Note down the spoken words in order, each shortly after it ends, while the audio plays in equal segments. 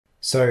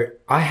So,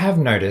 I have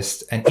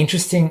noticed an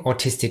interesting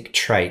autistic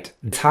trait.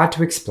 It's hard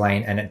to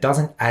explain and it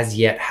doesn't as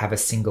yet have a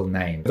single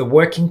name. The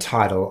working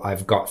title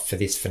I've got for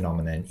this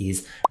phenomenon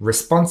is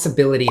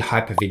responsibility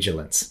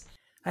hypervigilance.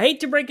 I hate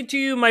to break it to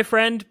you, my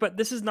friend, but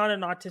this is not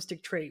an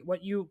autistic trait.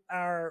 What you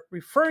are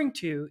referring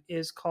to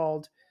is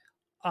called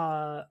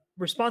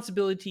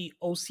responsibility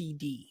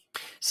OCD.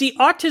 See,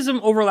 autism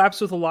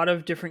overlaps with a lot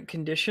of different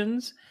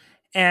conditions,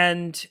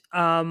 and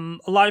a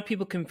lot of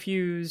people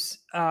confuse,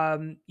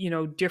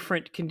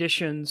 different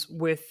conditions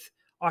with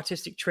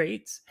autistic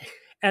traits.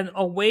 And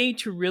a way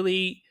to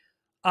really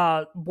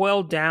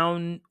boil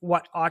down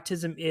what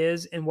autism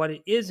is and what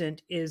it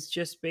isn't is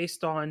just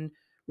based on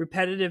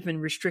repetitive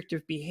and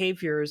restrictive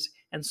behaviors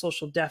and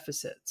social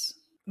deficits.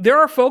 There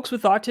are folks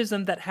with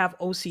autism that have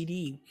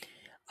OCD.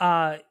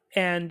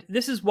 And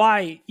this is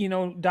why,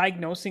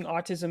 diagnosing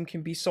autism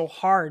can be so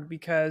hard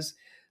because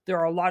there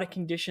are a lot of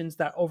conditions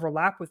that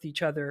overlap with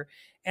each other.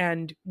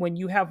 And when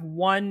you have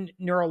one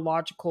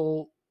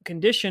neurological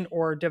condition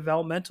or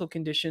developmental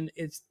condition,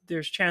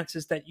 there's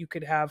chances that you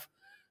could have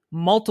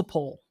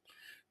multiple.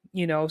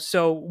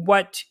 So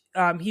what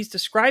he's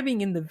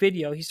describing in the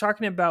video, he's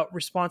talking about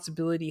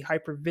responsibility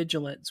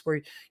hypervigilance,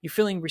 where you're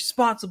feeling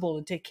responsible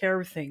to take care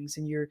of things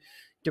and you're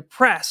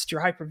depressed,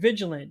 you're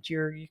hypervigilant,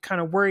 you're kind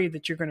of worried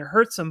that you're going to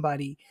hurt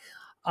somebody.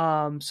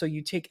 So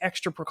you take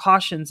extra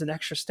precautions and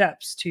extra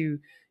steps to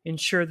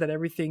ensure that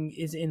everything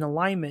is in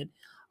alignment.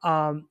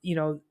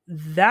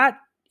 That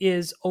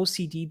is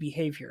OCD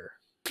behavior.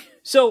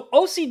 So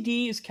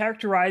OCD is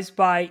characterized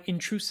by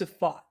intrusive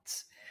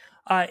thoughts.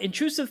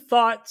 Intrusive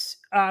thoughts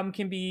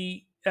can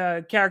be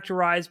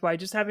characterized by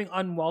just having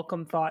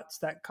unwelcome thoughts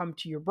that come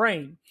to your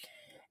brain.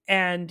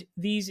 And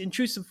these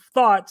intrusive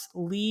thoughts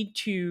lead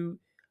to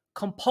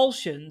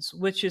compulsions,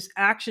 which is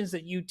actions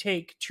that you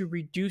take to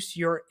reduce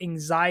your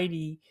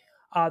anxiety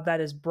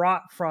that is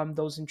brought from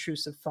those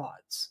intrusive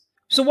thoughts.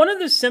 So, one of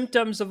the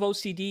symptoms of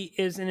OCD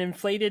is an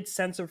inflated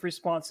sense of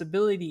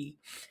responsibility.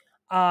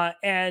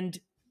 And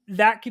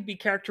that could be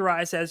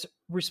characterized as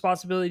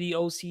responsibility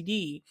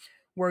OCD,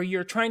 where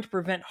you're trying to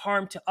prevent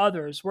harm to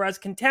others, whereas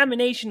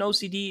contamination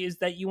OCD is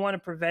that you want to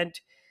prevent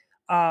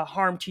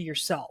harm to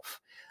yourself.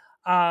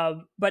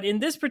 But in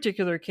this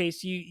particular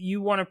case,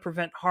 you want to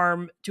prevent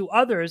harm to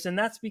others, and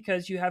that's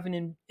because you have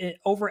an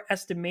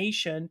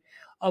overestimation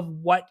of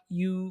what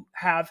you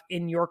have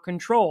in your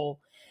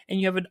control, and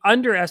you have an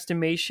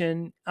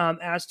underestimation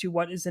as to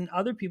what is in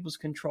other people's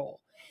control.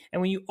 And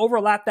when you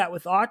overlap that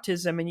with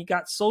autism, and you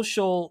got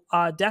social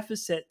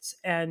deficits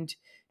and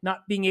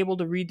not being able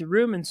to read the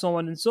room and so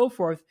on and so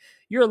forth,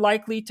 you're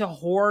likely to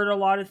hoard a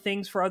lot of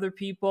things for other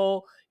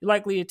people. You're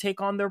likely to take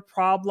on their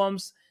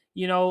problems.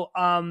 Be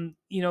an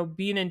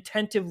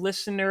attentive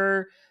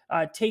listener,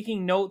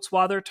 taking notes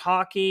while they're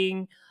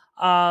talking.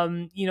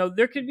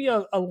 There could be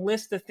a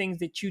list of things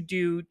that you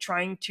do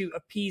trying to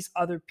appease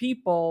other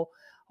people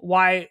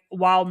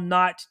while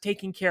not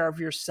taking care of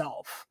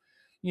yourself,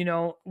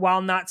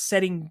 while not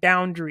setting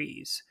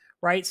boundaries,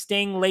 right?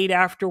 Staying late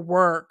after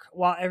work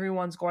while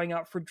everyone's going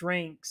out for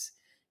drinks.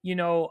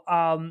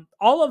 All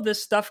of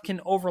this stuff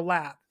can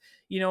overlap.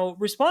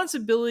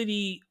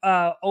 Responsibility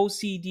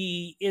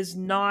OCD is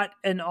not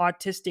an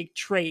autistic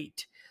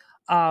trait.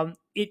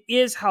 It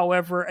is,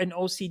 however, an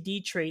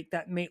OCD trait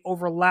that may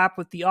overlap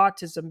with the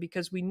autism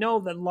because we know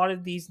that a lot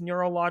of these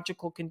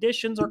neurological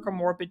conditions are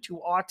comorbid to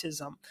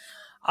autism.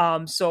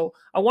 So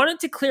I wanted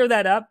to clear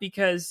that up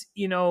because,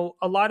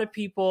 a lot of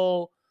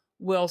people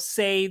will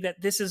say that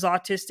this is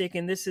autistic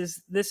and this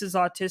is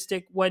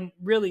autistic when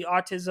really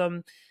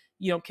autism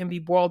can be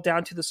boiled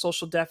down to the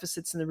social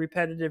deficits and the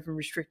repetitive and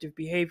restrictive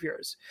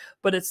behaviors.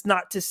 But it's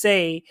not to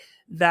say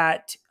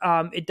that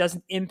it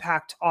doesn't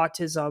impact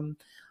autism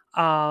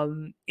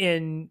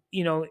in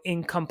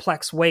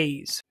complex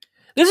ways.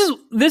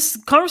 This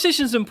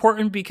conversation is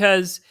important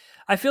because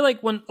I feel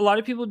like when a lot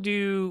of people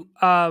do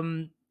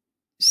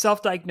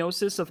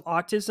self-diagnosis of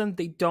autism,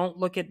 they don't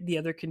look at the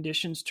other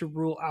conditions to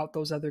rule out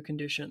those other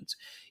conditions.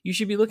 You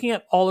should be looking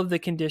at all of the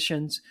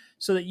conditions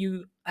so that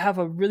you have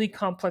a really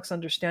complex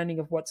understanding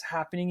of what's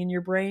happening in your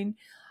brain.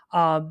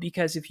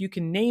 Because if you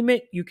can name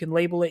it, you can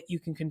label it, you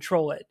can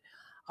control it.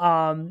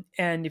 And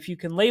if you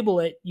can label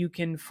it, you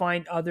can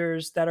find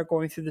others that are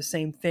going through the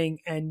same thing,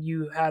 and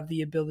you have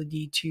the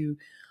ability to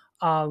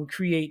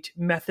create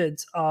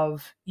methods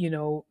of,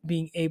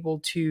 being able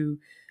to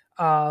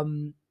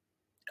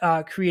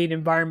create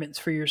environments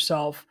for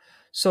yourself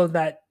so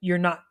that you're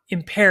not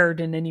impaired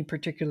in any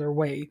particular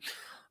way.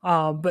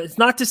 But it's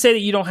not to say that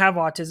you don't have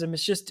autism.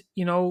 It's just,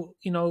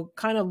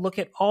 kind of look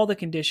at all the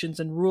conditions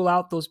and rule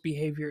out those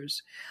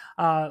behaviors,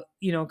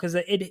 because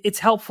it's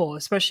helpful,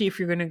 especially if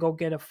you're going to go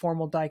get a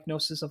formal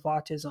diagnosis of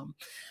autism.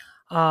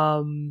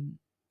 I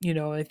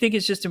think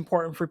it's just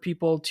important for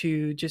people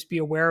to just be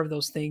aware of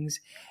those things.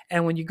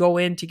 And when you go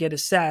in to get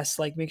assessed,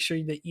 like make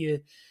sure that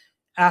you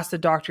ask the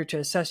doctor to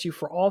assess you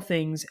for all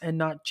things and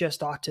not just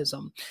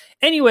autism.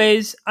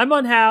 Anyways, I'm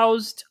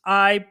unhoused.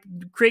 I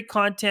create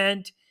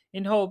content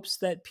in hopes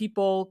that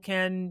people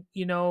can,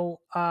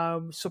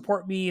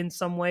 support me in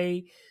some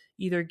way,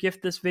 either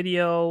gift this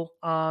video.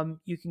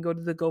 You can go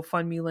to the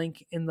GoFundMe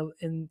link in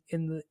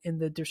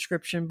the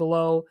description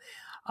below.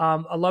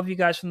 I love you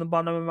guys from the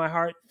bottom of my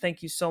heart.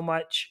 Thank you so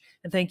much.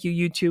 And thank you,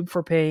 YouTube,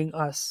 for paying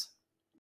us.